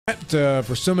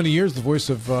For so many years, the voice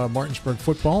of Martinsburg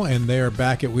football, and they are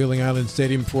back at Wheeling Island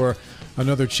Stadium for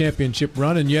another championship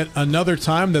run, and yet another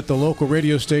time that the local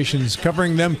radio stations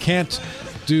covering them can't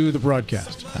do the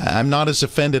broadcast. I'm not as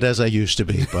offended as I used to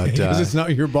be, but because it's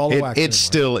not your ball of wax. It's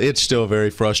still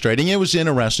very frustrating. It was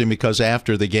interesting because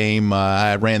after the game,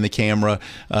 I ran the camera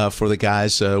for the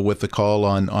guys with the call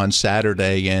on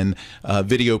Saturday, and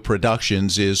Video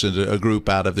Productions is a group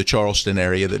out of the Charleston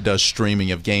area that does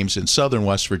streaming of games in southern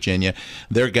West Virginia.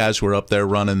 Their guys were up there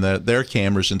running their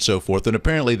cameras and so forth, and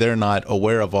apparently they're not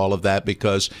aware of all of that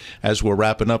because as we're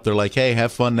wrapping up, they're like, "Hey,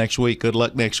 have fun next week. Good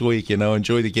luck next week.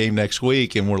 Enjoy the game next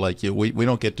week." And we're like, "We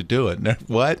don't get to do it."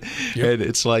 What? Yep. And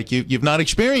it's like you've not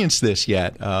experienced this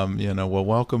yet. Well,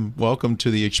 welcome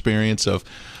to the experience of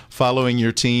following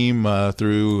your team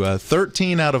through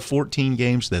 13 out of 14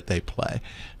 games that they play.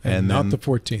 And not the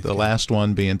 14th. The last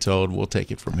one being told, we'll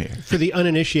take it from here. For the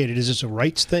uninitiated, is this a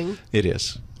rights thing? It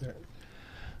is.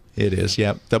 It is,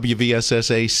 yeah.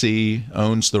 WVSSAC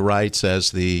owns the rights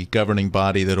as the governing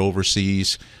body that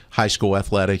oversees high school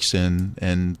athletics, and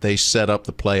they set up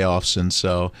the playoffs, and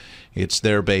so it's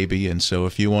their baby. And so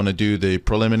if you want to do the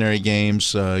preliminary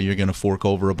games, you're going to fork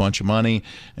over a bunch of money,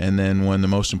 and then when the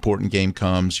most important game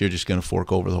comes, you're just going to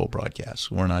fork over the whole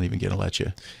broadcast. We're not even going to let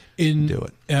you do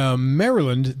it.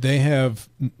 Maryland,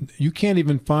 you can't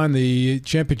even find the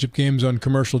championship games on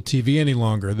commercial TV any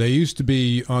longer. They used to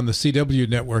be on the CW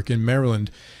network in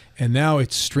Maryland, and now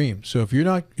it's streamed. So if you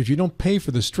don't pay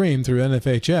for the stream through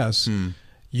NFHS,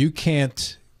 you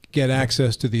can't get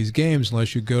access to these games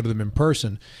unless you go to them in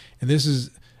person. And this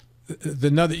is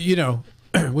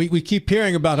we keep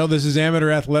hearing about how this is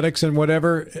amateur athletics and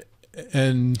whatever.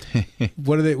 And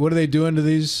what are they doing to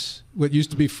these? What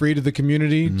used to be free to the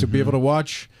community to be able to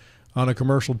watch on a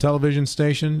commercial television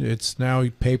station? It's now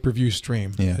pay-per-view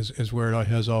stream. Is where it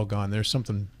has all gone. There's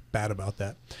something bad about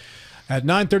that. At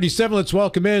 9:37, let's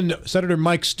welcome in Senator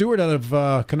Mike Stuart out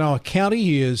of Kanawha County.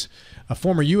 He is a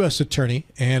former U.S. attorney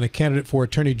and a candidate for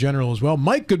Attorney General as well.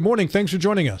 Mike, good morning. Thanks for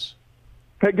joining us.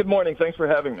 Hey, good morning. Thanks for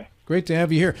having me. Great to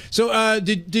have you here. So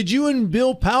did you and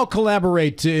Bill Powell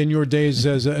collaborate in your days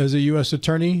as a U.S.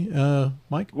 attorney,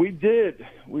 Mike? We did.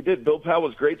 Bill Powell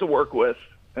was great to work with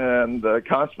and a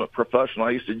consummate professional.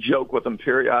 I used to joke with him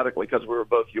periodically because we were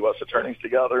both U.S. attorneys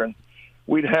together, and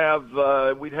we'd have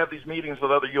these meetings with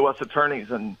other U.S.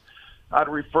 attorneys, and I'd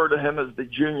refer to him as the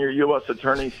junior U.S.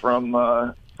 attorney from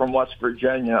West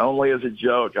Virginia, only as a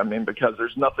joke. I mean, because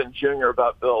there's nothing junior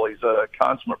about Bill. He's a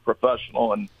consummate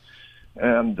professional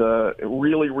and a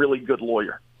really, really good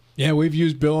lawyer. Yeah, we've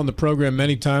used Bill on the program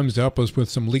many times to help us with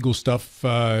some legal stuff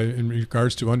in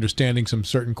regards to understanding some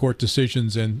certain court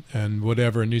decisions and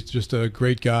whatever, and he's just a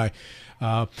great guy.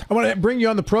 I want to bring you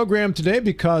on the program today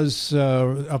because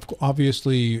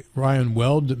obviously Ryan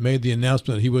Weld made the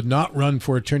announcement that he would not run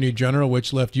for Attorney General,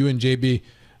 which left you and J.B.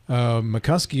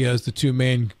 McCuskey as the two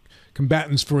main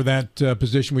combatants for that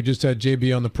position. We just had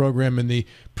JB on the program in the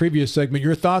previous segment.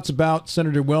 Your thoughts about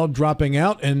Senator Weld dropping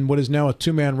out and what is now a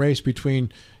two-man race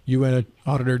between you and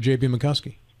Auditor JB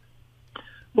McCuskey?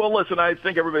 Well, listen, I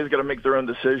think everybody's got to make their own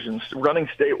decisions. Running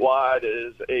statewide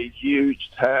is a huge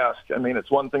task. I mean,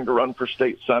 it's one thing to run for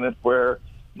state senate where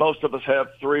most of us have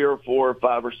 3 or 4 or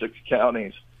 5 or 6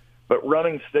 counties. But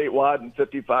running statewide in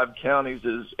 55 counties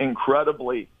is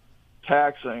incredibly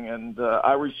taxing, and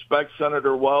I respect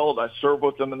Senator Weld. I serve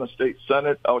with him in the state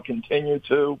senate. I'll continue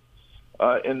to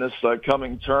in this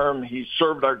coming term. He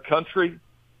served our country.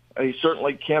 He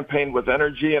certainly campaigned with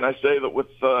energy, and I say that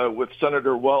with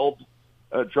Senator Weld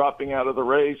dropping out of the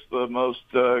race, the most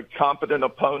competent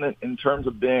opponent in terms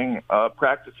of being a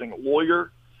practicing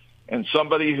lawyer and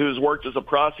somebody who's worked as a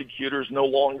prosecutor is no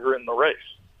longer in the race.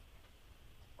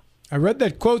 I read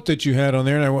that quote that you had on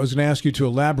there, and I was going to ask you to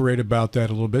elaborate about that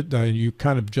a little bit. You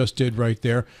kind of just did right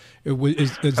there.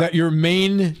 Is that your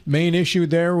main issue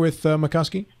there with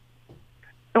McCuskey?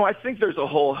 No, I think there's a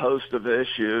whole host of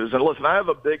issues. And listen, I have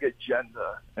a big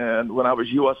agenda. And when I was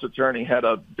U.S. attorney, had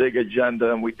a big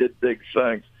agenda, and we did big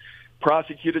things.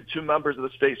 Prosecuted 2 members of the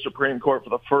state Supreme Court for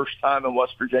the first time in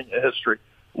West Virginia history.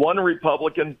 1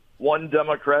 Republican, 1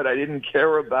 Democrat. I didn't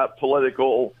care about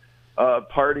political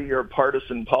party or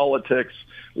partisan politics.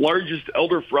 Largest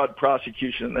elder fraud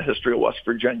prosecution in the history of West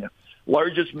Virginia.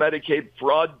 Largest Medicaid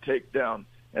fraud takedown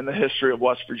in the history of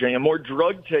West Virginia. More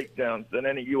drug takedowns than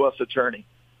any U.S. attorney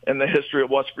in the history of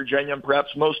West Virginia. And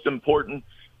perhaps most important,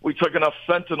 we took enough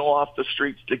fentanyl off the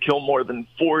streets to kill more than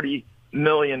 40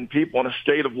 million people in a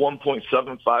state of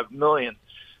 1.75 million.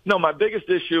 No, my biggest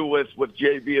issue with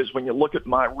JB is when you look at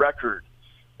my record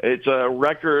It's a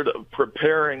record of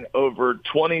preparing over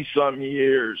 20-some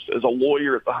years as a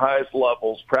lawyer at the highest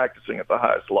levels, practicing at the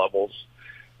highest levels,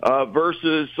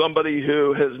 versus somebody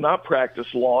who has not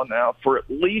practiced law now for at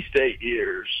least 8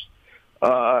 years,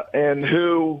 and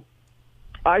who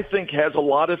I think has a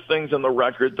lot of things in the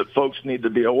record that folks need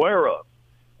to be aware of.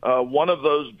 One of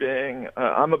those being,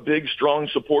 I'm a big, strong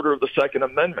supporter of the Second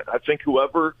Amendment. I think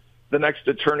whoever the next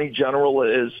Attorney General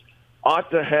is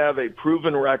ought to have a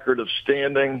proven record of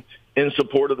standing in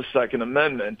support of the Second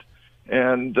Amendment.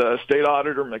 And State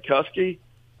Auditor McCuskey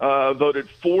voted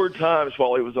 4 times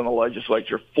while he was in the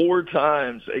legislature, 4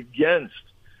 times against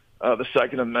the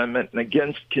Second Amendment and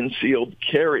against concealed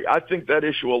carry. I think that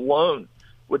issue alone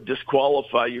would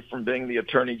disqualify you from being the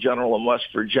Attorney General in West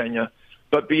Virginia.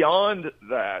 But beyond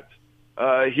that,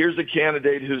 here's a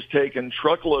candidate who's taken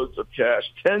truckloads of cash,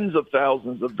 tens of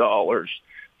thousands of dollars,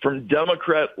 from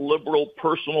Democrat liberal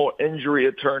personal injury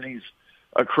attorneys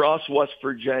across West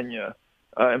Virginia.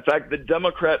 In fact, the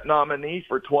Democrat nominee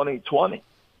for 2020,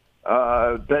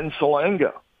 Ben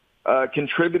Salango,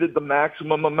 contributed the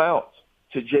maximum amount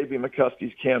to J.B.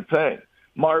 McCuskey's campaign.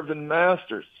 Marvin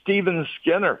Masters, Stephen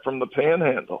Skinner from the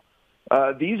Panhandle.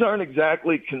 These aren't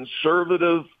exactly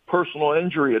conservative personal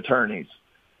injury attorneys.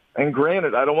 And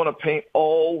granted, I don't want to paint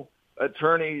all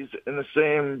attorneys in the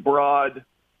same broad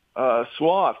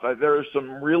swath. There are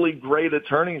some really great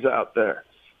attorneys out there.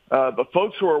 But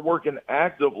folks who are working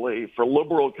actively for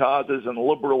liberal causes and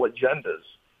liberal agendas,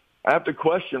 I have to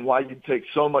question why you'd take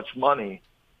so much money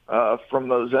from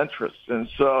those interests. And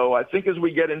so I think as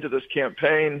we get into this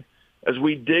campaign, as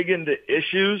we dig into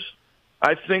issues,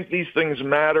 I think these things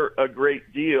matter a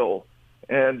great deal.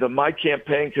 And my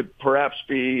campaign could perhaps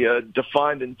be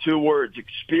defined in 2 words: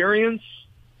 experience,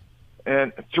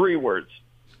 and 3 words: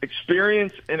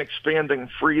 experience in expanding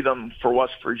freedom for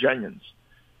West Virginians.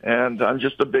 And I'm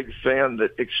just a big fan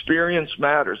that experience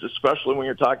matters, especially when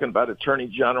you're talking about Attorney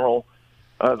General.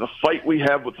 The fight we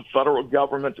have with the federal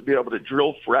government to be able to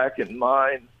drill, frack, and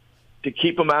mine, to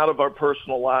keep them out of our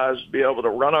personal lives, to be able to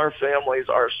run our families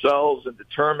ourselves and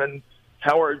determine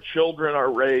how our children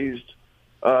are raised.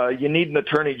 You need an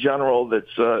Attorney General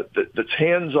that's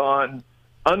hands-on,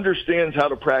 understands how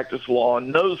to practice law,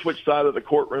 and knows which side of the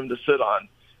courtroom to sit on,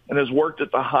 and has worked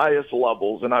at the highest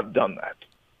levels, and I've done that.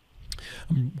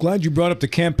 I'm glad you brought up the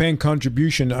campaign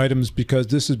contribution items, because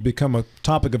this has become a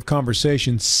topic of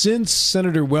conversation since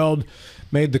Senator Weld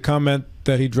made the comment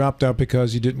that he dropped out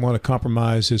because he didn't want to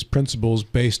compromise his principles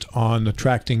based on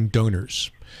attracting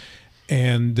donors.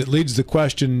 And it leads the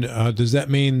question, does that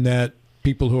mean that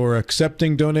people who are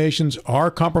accepting donations are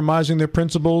compromising their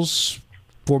principles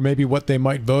for maybe what they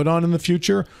might vote on in the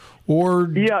future? Or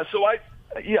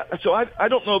So I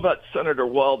don't know about Senator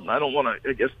Weld, and I don't want to,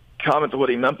 I guess, comment to what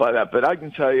he meant by that, but I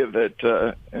can tell you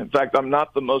that, in fact, I'm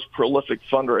not the most prolific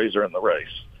fundraiser in the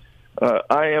race.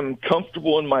 I am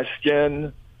comfortable in my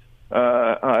skin.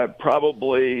 I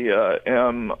probably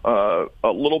am a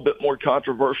little bit more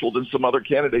controversial than some other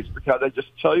candidates, because I just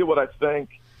tell you what I think,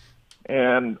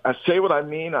 and I say what I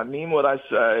mean what I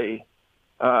say.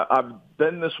 I've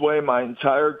been this way my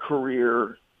entire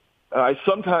career. I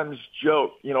sometimes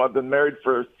joke, I've been married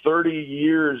for 30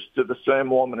 years to the same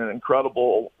woman, an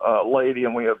incredible lady,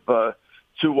 and we have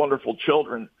 2 wonderful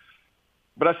children.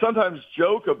 But I sometimes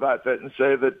joke about that and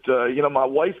say that, my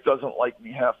wife doesn't like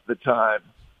me half the time,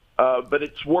 but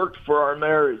it's worked for our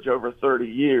marriage over 30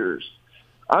 years.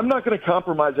 I'm not going to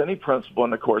compromise any principle in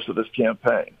the course of this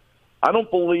campaign. I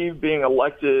don't believe being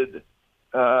elected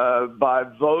by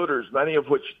voters, many of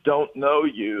which don't know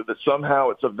you, that somehow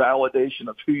it's a validation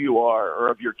of who you are or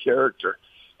of your character.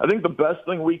 I think the best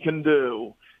thing we can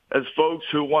do as folks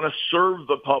who want to serve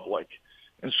the public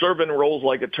and serve in roles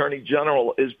like Attorney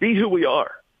General is be who we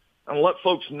are and let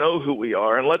folks know who we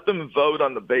are and let them vote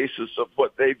on the basis of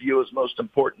what they view as most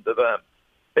important to them.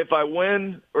 If I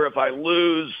win or if I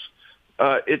lose,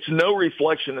 it's no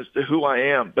reflection as to who I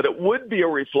am, but it would be a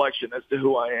reflection as to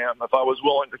who I am if I was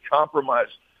willing to compromise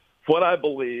what I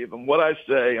believe and what I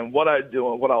say and what I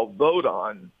do and what I'll vote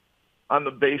on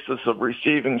the basis of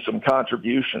receiving some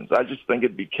contributions. I just think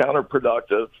it'd be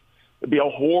counterproductive. It'd be a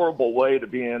horrible way to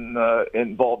be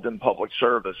involved in public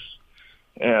service.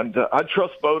 And I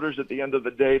trust voters at the end of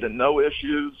the day to know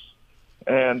issues,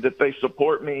 and if they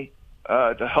support me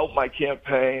to help my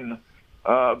campaign.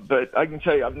 But I can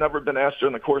tell you, I've never been asked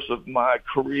during the course of my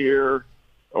career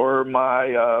or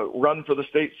my run for the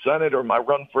state Senate or my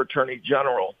run for Attorney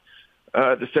General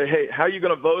to say, hey, how are you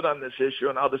going to vote on this issue?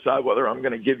 And I'll decide whether I'm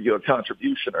going to give you a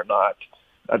contribution or not.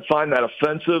 I'd find that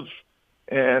offensive,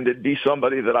 and it'd be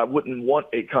somebody that I wouldn't want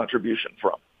a contribution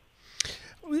from.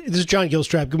 this is John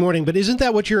Gilstrap. Good morning. But isn't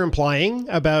that what you're implying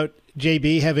about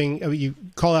JB having, you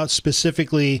call out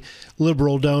specifically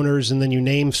liberal donors and then you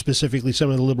name specifically some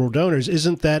of the liberal donors?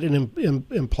 Isn't that an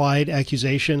implied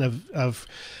accusation of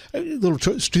a little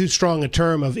too strong a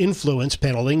term of influence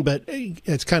peddling, but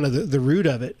it's kind of the root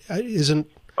of it, isn't?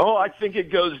 Oh, I think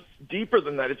it goes deeper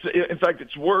than that. In fact,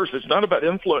 it's worse. It's not about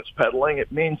influence peddling.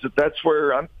 It means that that's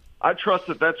where I trust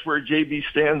that that's where JB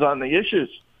stands on the issues.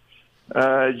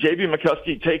 J.B.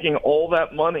 McCuskey taking all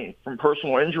that money from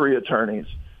personal injury attorneys,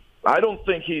 I don't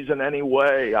think he's in any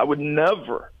way, I would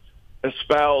never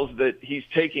espouse that he's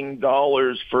taking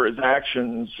dollars for his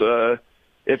actions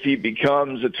if he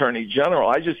becomes Attorney General.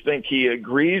 I just think he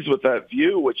agrees with that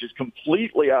view, which is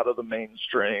completely out of the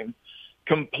mainstream,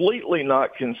 completely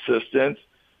not consistent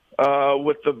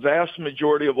with the vast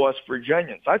majority of West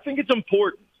Virginians. I think it's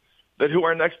important that who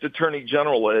our next Attorney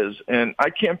General is, and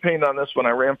I campaigned on this when I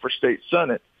ran for state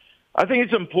Senate. I think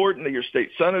it's important that your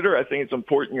state senator, I think it's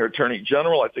important your Attorney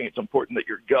General, I think it's important that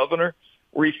your governor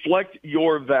reflect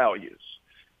your values.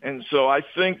 And so I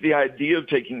think the idea of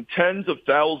taking tens of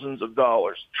thousands of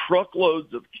dollars,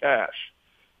 truckloads of cash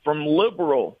from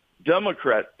liberal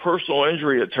Democrat personal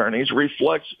injury attorneys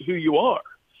reflects who you are.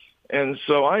 And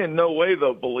so I in no way,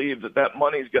 though, believe that that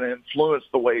money is going to influence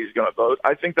the way he's going to vote.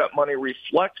 I think that money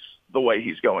reflects the way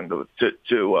he's going to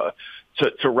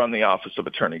run the office of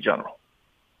Attorney General.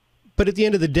 But at the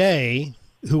end of the day,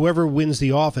 whoever wins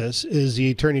the office is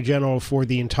the Attorney General for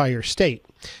the entire state.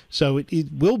 So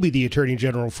it will be the Attorney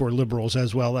General for liberals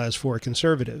as well as for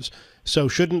conservatives. So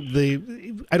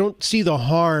I don't see the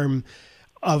harm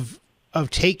of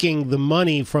taking the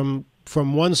money from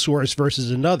one source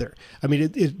versus another. I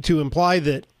mean, to imply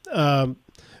that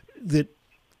that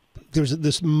there's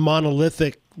this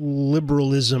monolithic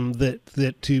liberalism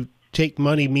that to take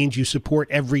money means you support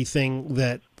everything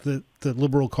that the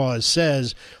liberal cause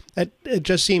says, it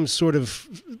just seems sort of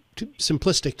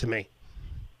simplistic to me.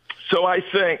 So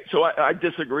I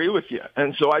disagree with you.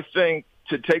 And so I think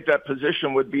to take that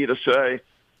position would be to say,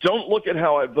 don't look at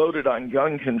how I voted on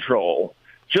gun control.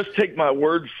 Just take my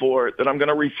word for it that I'm going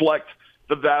to reflect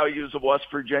the values of West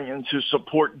Virginians who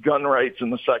support gun rights in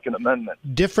the Second Amendment.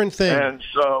 Different thing. And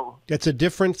so that's a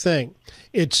different thing.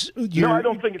 No, I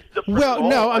don't think it's different. Well, at all.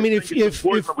 No, I mean, if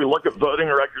we look at voting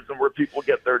records and where people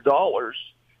get their dollars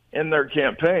in their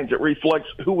campaigns, it reflects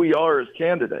who we are as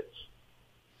candidates.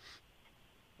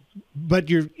 But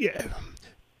you're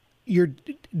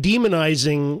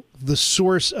demonizing the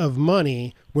source of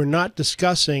money. We're not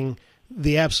discussing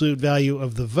the absolute value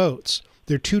of the votes.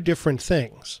 They're two different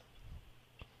things,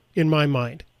 in my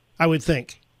mind, I would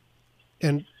think.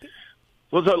 And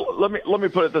well, so let me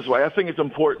put it this way. I think it's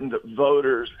important that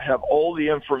voters have all the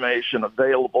information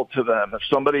available to them. If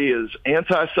somebody is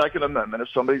anti-Second Amendment, if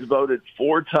somebody's voted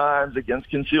 4 times against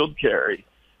concealed carry,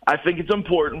 I think it's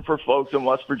important for folks in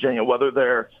West Virginia, whether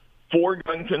they're for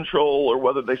gun control or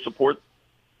whether they support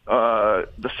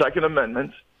the Second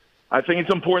Amendment, I think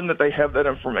it's important that they have that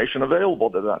information available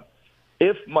to them.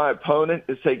 If my opponent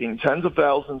is taking tens of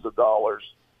thousands of dollars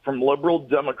from liberal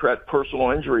Democrat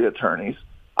personal injury attorneys,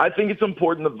 I think it's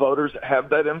important that voters have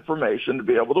that information to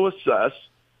be able to assess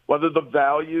whether the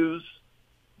values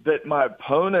that my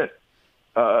opponent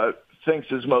thinks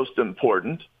is most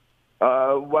important,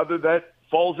 whether that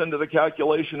falls into the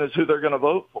calculation as who they're going to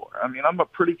vote for. I mean, I'm a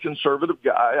pretty conservative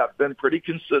guy. I've been pretty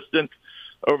consistent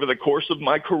over the course of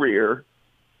my career.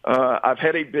 I've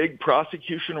had a big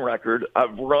prosecution record.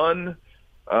 I've run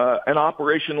an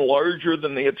operation larger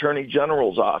than the Attorney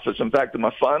General's office. In fact, in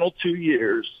my final 2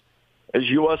 years as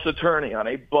U.S. Attorney on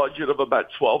a budget of about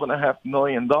 $12.5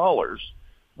 million,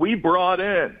 we brought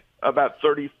in about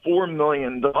 $34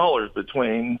 million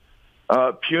between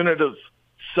punitive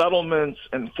settlements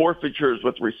and forfeitures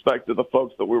with respect to the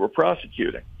folks that we were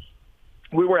prosecuting.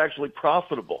 We were actually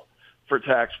profitable for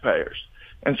taxpayers.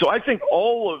 And so I think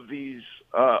all of these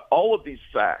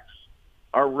facts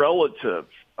are relative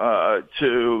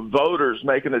to voters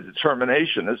making a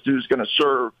determination as to who's going to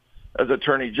serve as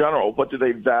Attorney General. What do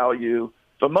they value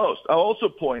the most? I'll also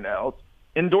point out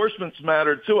endorsements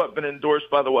matter too. I've been endorsed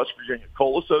by the West Virginia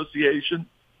Coal Association.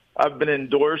 I've been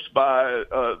endorsed by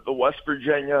the West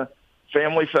Virginia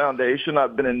Family Foundation.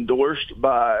 I've been endorsed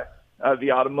by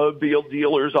the automobile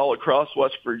dealers all across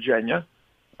West Virginia.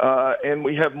 And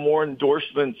we have more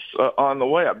endorsements on the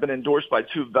way. I've been endorsed by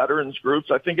 2 veterans groups.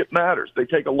 I think it matters. They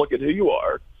take a look at who you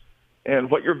are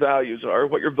and what your values are,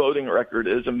 what your voting record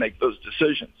is, and make those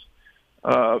decisions.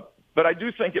 But I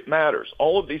do think it matters.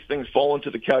 All of these things fall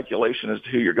into the calculation as to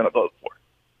who you're going to vote for.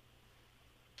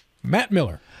 Matt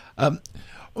Miller.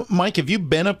 Mike, have you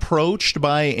been approached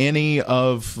by any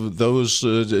of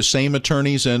those same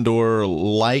attorneys and or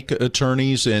like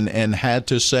attorneys and had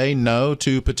to say no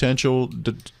to potential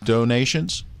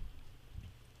donations?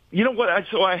 You know what?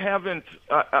 I haven't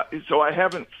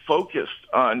focused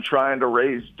on trying to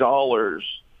raise dollars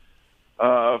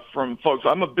from folks.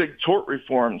 I'm a big tort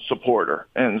reform supporter,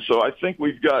 and so I think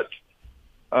we've got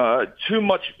too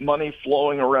much money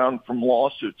flowing around from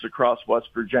lawsuits across West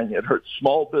Virginia. It hurts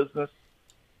small business.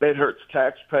 It hurts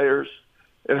taxpayers.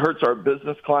 It hurts our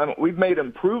business climate. We've made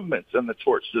improvements in the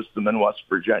tort system in West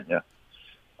Virginia.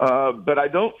 But I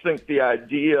don't think the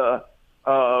idea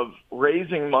of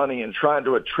raising money and trying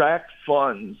to attract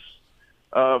funds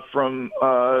from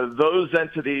those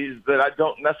entities that I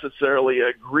don't necessarily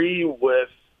agree with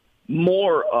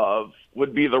more of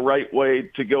would be the right way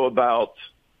to go about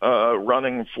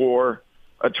running for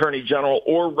Attorney General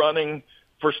or running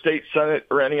for state Senate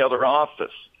or any other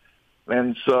office.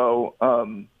 And so,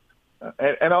 and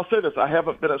I'll say this, I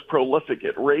haven't been as prolific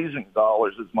at raising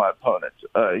dollars as my opponent.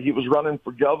 He was running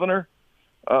for governor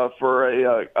for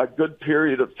a good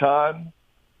period of time.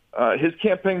 His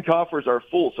campaign coffers are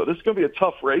full, so this is going to be a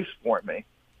tough race for me.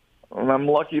 And I'm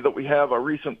lucky that we have a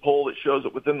recent poll that shows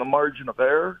it within the margin of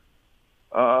error.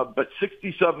 But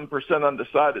 67%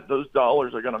 undecided, those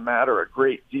dollars are going to matter a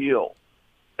great deal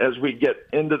as we get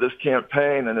into this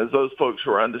campaign and as those folks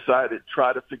who are undecided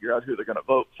try to figure out who they're going to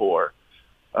vote for.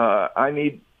 I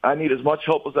need as much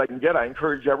help as I can get. I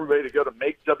encourage everybody to go to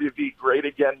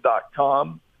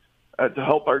makewvgreatagain.com to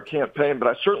help our campaign, but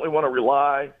I certainly want to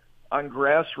rely on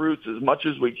grassroots as much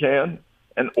as we can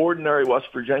and ordinary West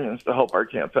Virginians to help our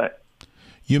campaign.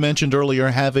 You mentioned earlier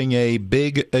having a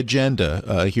big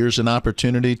agenda. Here's an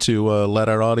opportunity to let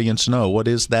our audience know. What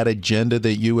is that agenda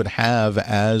that you would have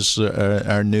as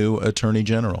our new Attorney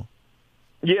General?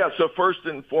 Yeah, so first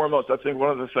and foremost, I think one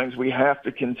of the things we have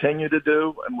to continue to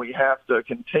do, and we have to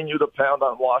continue to pound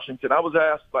on Washington. I was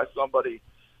asked by somebody,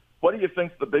 what do you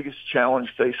think is the biggest challenge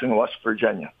facing West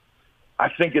Virginia? I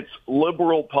think it's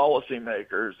liberal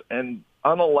policymakers and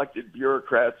unelected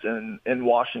bureaucrats in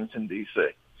Washington, D.C.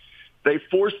 They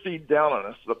force feed down on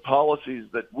us the policies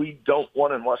that we don't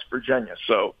want in West Virginia.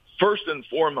 So first and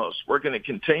foremost, we're going to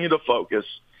continue to focus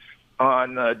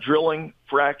on drilling,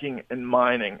 fracking, and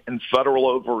mining and federal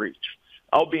overreach.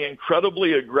 I'll be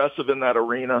incredibly aggressive in that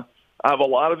arena. I have a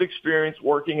lot of experience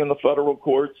working in the federal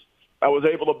courts. I was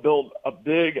able to build a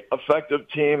big, effective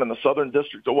team in the Southern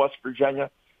District of West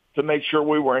Virginia to make sure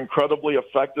we were incredibly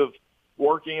effective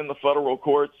working in the federal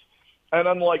courts. And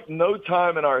unlike no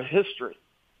time in our history,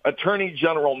 Attorney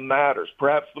General matters,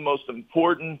 perhaps the most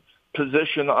important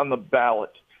position on the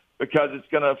ballot, because it's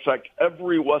going to affect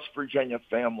every West Virginia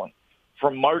family,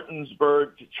 from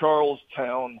Martinsburg to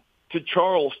Charlestown to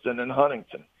Charleston and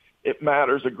Huntington. It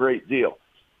matters a great deal.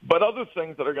 But other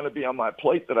things that are going to be on my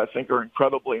plate that I think are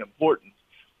incredibly important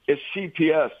is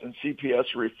CPS and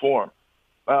CPS reform.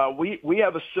 We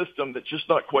have a system that's just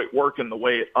not quite working the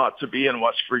way it ought to be in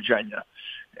West Virginia.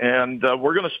 And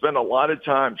we're going to spend a lot of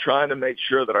time trying to make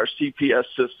sure that our CPS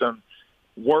system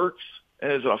works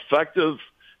and is effective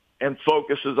and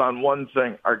focuses on one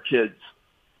thing, our kids.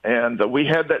 And we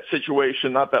had that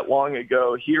situation not that long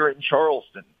ago here in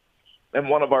Charleston in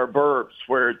one of our burbs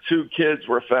where 2 kids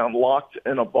were found locked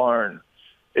in a barn.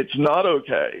 It's not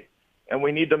okay. And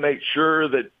we need to make sure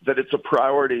that it's a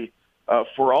priority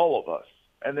for all of us.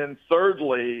 And then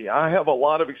thirdly, I have a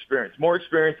lot of experience, more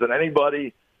experience than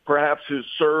anybody perhaps who's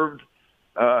served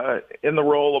in the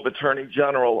role of Attorney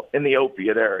General in the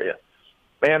opiate area.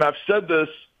 And I've said this,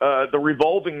 the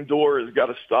revolving door has got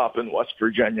to stop in West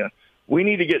Virginia. We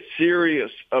need to get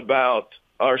serious about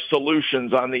our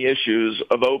solutions on the issues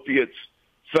of opiates,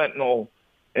 fentanyl,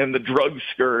 and the drug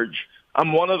scourge.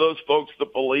 I'm one of those folks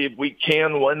that believe we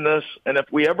can win this. And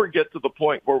if we ever get to the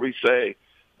point where we say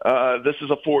this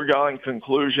is a foregone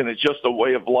conclusion, it's just a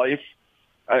way of life,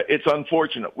 it's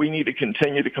unfortunate. We need to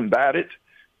continue to combat it.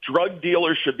 Drug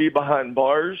dealers should be behind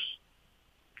bars.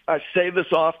 I say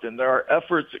this often. There are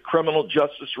efforts at criminal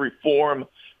justice reform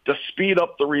to speed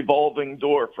up the revolving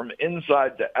door from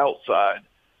inside to outside.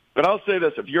 But I'll say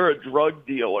this. If you're a drug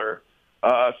dealer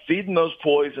feeding those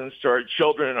poisons to our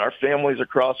children and our families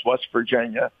across West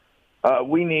Virginia,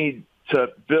 we need to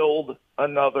build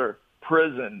another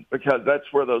prison because that's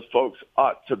where those folks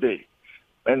ought to be.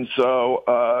 And so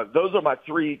those are my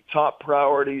 3 top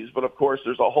priorities. But, of course,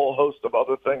 there's a whole host of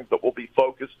other things that we'll be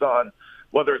focused on,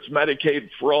 whether it's Medicaid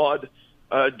fraud,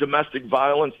 domestic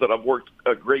violence that I've worked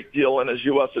a great deal in as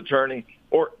U.S. attorney,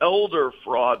 or elder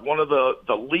fraud, one of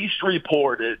the least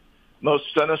reported, most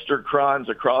sinister crimes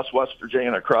across West Virginia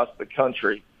and across the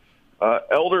country.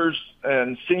 elders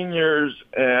and seniors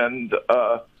and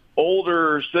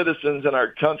older citizens in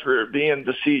our country are being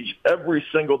besieged every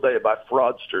single day by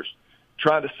fraudsters,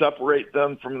 trying to separate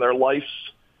them from their life's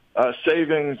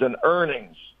savings and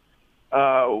earnings,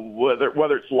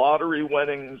 whether it's lottery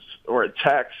winnings or a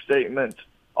tax statement,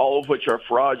 all of which are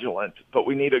fraudulent. But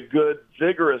we need a good,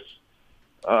 vigorous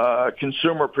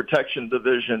consumer protection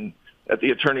division at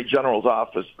the Attorney General's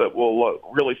office that will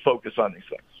really focus on these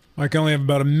things. Mike, I only have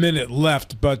about a minute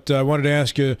left, but I wanted to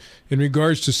ask you, in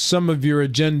regards to some of your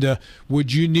agenda,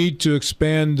 would you need to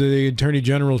expand the Attorney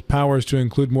General's powers to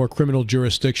include more criminal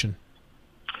jurisdiction?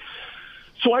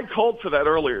 So I called for that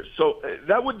earlier. So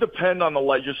that would depend on the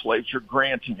legislature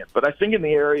granting it. But I think in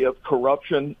the area of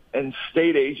corruption and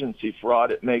state agency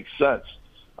fraud, it makes sense.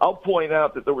 I'll point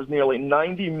out that there was nearly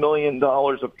 $90 million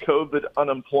of COVID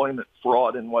unemployment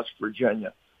fraud in West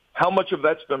Virginia. How much of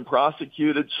that's been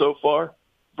prosecuted so far?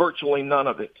 Virtually none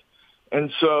of it.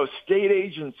 And so state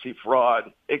agency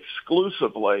fraud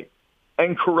exclusively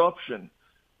and corruption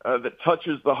that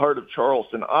touches the heart of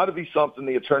Charleston ought to be something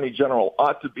the Attorney General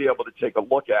ought to be able to take a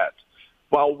look at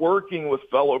while working with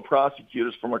fellow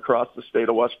prosecutors from across the state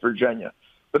of West Virginia.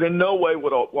 But in no way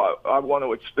would I want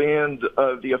to expand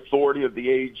the authority of the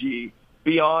AG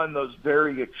beyond those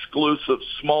very exclusive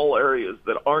small areas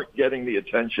that aren't getting the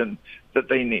attention that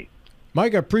they need.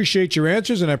 Mike, I appreciate your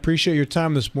answers, and I appreciate your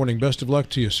time this morning. Best of luck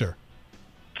to you, sir.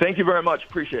 Thank you very much.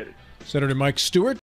 Appreciate it. Senator Mike Stuart.